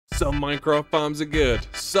Some Minecraft farms are good,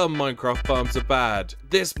 some Minecraft farms are bad.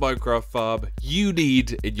 This Minecraft farm you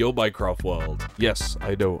need in your Minecraft world. Yes,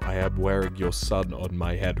 I know, I am wearing your sun on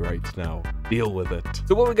my head right now. Deal with it.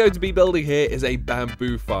 So what we're going to be building here is a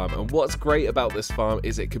bamboo farm, and what's great about this farm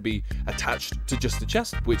is it can be attached to just a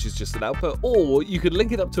chest, which is just an output, or you could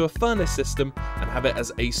link it up to a furnace system and have it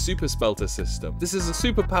as a super smelter system. This is a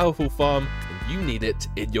super powerful farm, and you need it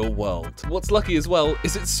in your world. What's lucky as well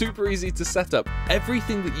is it's super easy to set up.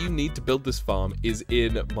 Everything that you need to build this farm is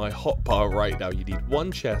in my hotbar right now. You need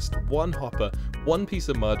one chest, one hopper, one piece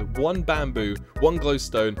of mud, one bamboo, one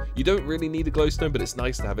glowstone. You don't really need a glowstone, but it's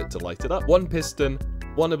nice to have it to light it up. One piston,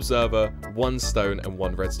 one observer, one stone, and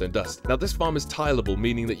one redstone dust. Now this farm is tileable,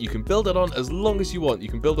 meaning that you can build it on as long as you want. You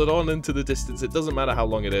can build it on into the distance, it doesn't matter how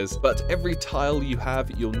long it is, but every tile you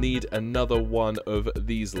have, you'll need another one of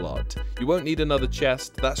these lot. You won't need another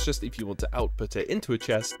chest, that's just if you want to output it into a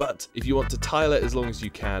chest, but if you want to tile it as long as you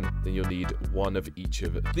can, then you'll need one of each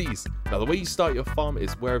of these. Now the way you start your farm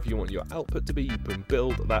is wherever you want your output to be, you can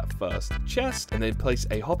build that first chest, and then place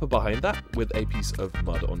a hopper behind that with a piece of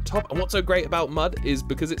mud on top. And what's so great about mud is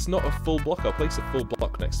because it's not a full block, I'll place a full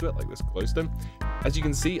block next to it like this glowstone. As you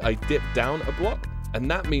can see, I dip down a block, and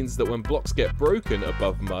that means that when blocks get broken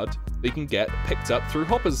above mud, they can get picked up through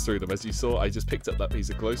hoppers through them. As you saw, I just picked up that piece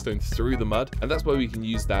of glowstone through the mud, and that's why we can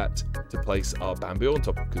use that to place our bamboo on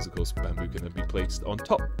top, because of course bamboo can then be placed on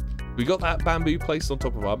top. We got that bamboo placed on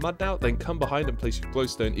top of our mud now, then come behind and place your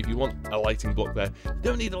glowstone. If you want a lighting block there, you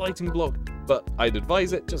don't need a lighting block, but I'd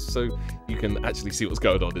advise it just so you can actually see what's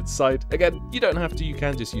going on inside. Again, you don't have to, you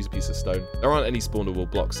can just use a piece of stone. There aren't any spawnable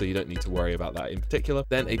blocks, so you don't need to worry about that in particular.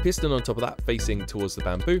 Then a piston on top of that facing towards the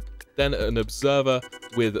bamboo. Then an observer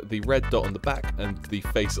with the red dot on the back and the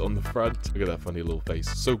face on the front. Look at that funny little face.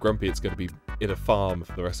 So grumpy it's going to be in a farm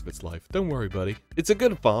for the rest of its life. Don't worry, buddy. It's a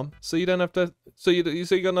good farm, so you don't have to, so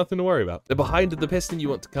you got nothing to worry about. Then behind the piston, you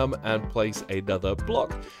want to come and place another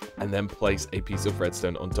block and then place a piece of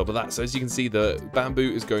redstone on top of that. So as you can see, the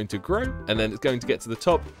bamboo is going to grow, and then it's going to get to the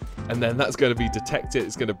top, and then that's going to be detected,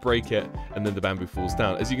 it's going to break it, and then the bamboo falls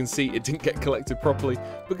down. As you can see, it didn't get collected properly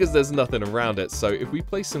because there's nothing around it. So if we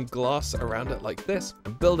place some glass around it like this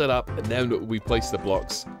and build it up, and then we place the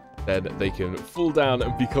blocks, then they can fall down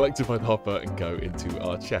and be collected by the hopper and go into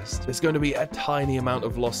our chest. There's going to be a tiny amount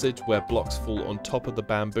of lossage where blocks fall on top of the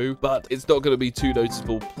bamboo, but it's not going to be too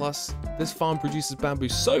noticeable. Plus, this farm produces bamboo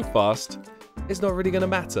so fast, it's not really going to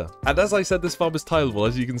matter. And as I said, this farm is tileable.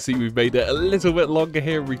 As you can see, we've made it a little bit longer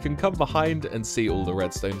here. We can come behind and see all the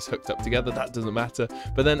redstone is hooked up together. That doesn't matter.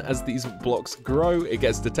 But then as these blocks grow, it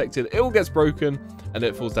gets detected, it all gets broken, and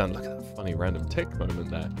it falls down. Look at that funny random tick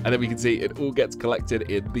moment there. And then we can see it all gets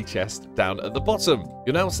collected in the chest down at the bottom.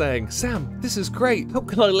 You're now saying, Sam, this is great. How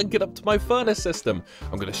can I link it up to my furnace system?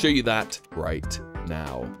 I'm going to show you that right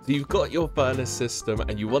now. So you've got your furnace system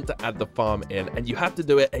and you want to add the farm in, and you have to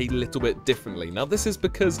do it a little bit differently. Now this is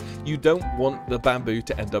because you don't want the bamboo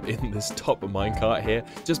to end up in this top minecart here,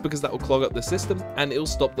 just because that will clog up the system and it'll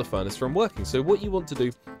stop the furnace from working. So what you want to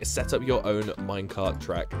do is set up your own minecart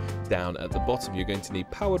track down at the bottom. You're going to need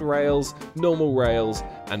powered rails, normal rails,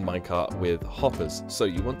 and minecart with hoppers. So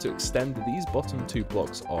you want to extend these bottom two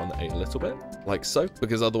blocks on a little bit, like so,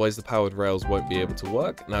 because otherwise the powered rails won't be able to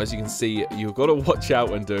work. Now as you can see, you've got to watch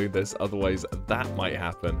out when doing this, otherwise that might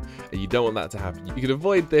happen, and you don't want that to happen. You can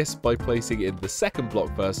avoid this by placing in the second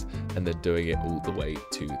block first and then doing it all the way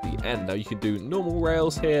to the end. Now you can do normal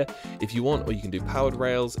rails here if you want, or you can do powered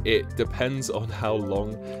rails. It depends on how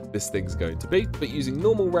long this thing's going to be, but using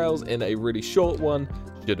normal rails in a really short one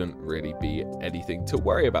shouldn't really be anything to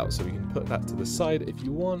worry about. So we can put that to the side if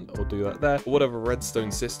you want, or do that there, or whatever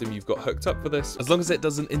redstone system you've got hooked up for this, as long as it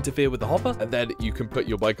doesn't interfere with the hopper. And then you can put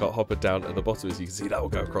your minecart hopper down at the bottom. As you can see, that will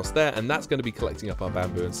go across there, and that's going to be collecting up our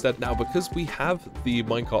bamboo instead. Now because we have the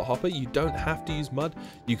minecart hopper, you don't have to use mud.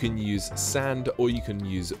 You can use sand or you can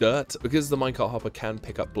use dirt, because the minecart hopper can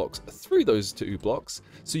pick up blocks through those two blocks,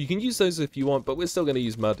 so you can use those if you want, but we're still going to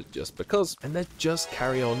use mud just because. And then just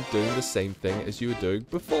carry on doing the same thing as you were doing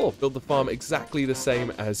before. Build the farm exactly the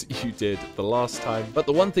same as you did the last time. But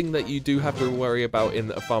the one thing that you do have to worry about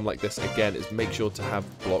in a farm like this, again, is make sure to have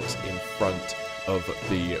blocks in front of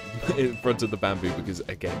the bamboo, because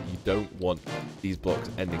again, you don't want these blocks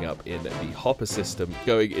ending up in the hopper system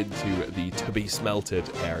going into the to be smelted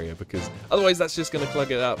area, because otherwise that's just going to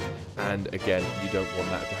plug it up, and again, you don't want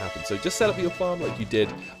that to happen. So just set up your farm like you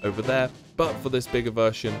did over there, but for this bigger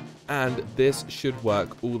version, and this should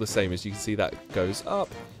work all the same. As you can see, that goes up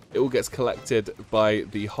it all gets collected by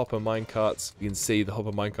the hopper minecarts. You can see the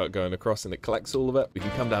hopper minecart going across and it collects all of it. We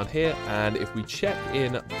can come down here, and if we check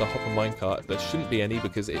in the hopper minecart, there shouldn't be any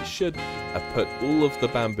because it should have put all of the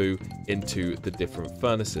bamboo into the different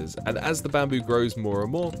furnaces. And as the bamboo grows more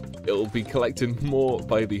and more, it will be collected more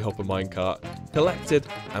by the hopper minecart, collected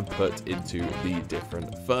and put into the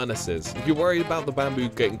different furnaces. If you're worried about the bamboo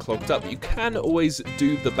getting clogged up, you can always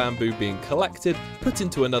do the bamboo being collected, put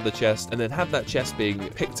into another chest, and then have that chest being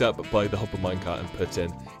picked up by the hopper minecart and put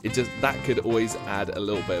in. That could always add a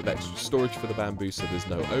little bit of extra storage for the bamboo so there's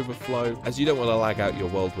no overflow, as you don't want to lag out your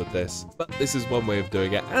world with this. But this is one way of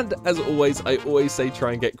doing it, and as always, I always say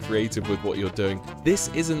try and get creative with what you're doing. This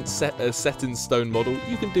isn't a set in stone model.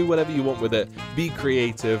 You can do whatever you want with it, be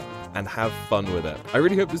creative, and have fun with it. I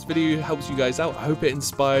really hope this video helps you guys out. I hope it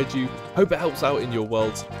inspired you. Hope it helps out in your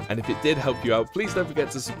worlds. And if it did help you out, please don't forget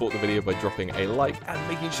to support the video by dropping a like and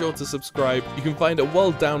making sure to subscribe. You can find a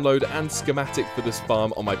world download and schematic for this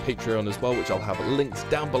farm on my Patreon as well, which I'll have linked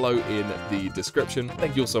down below in the description.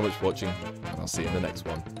 Thank you all so much for watching, and I'll see you in the next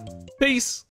one. Peace!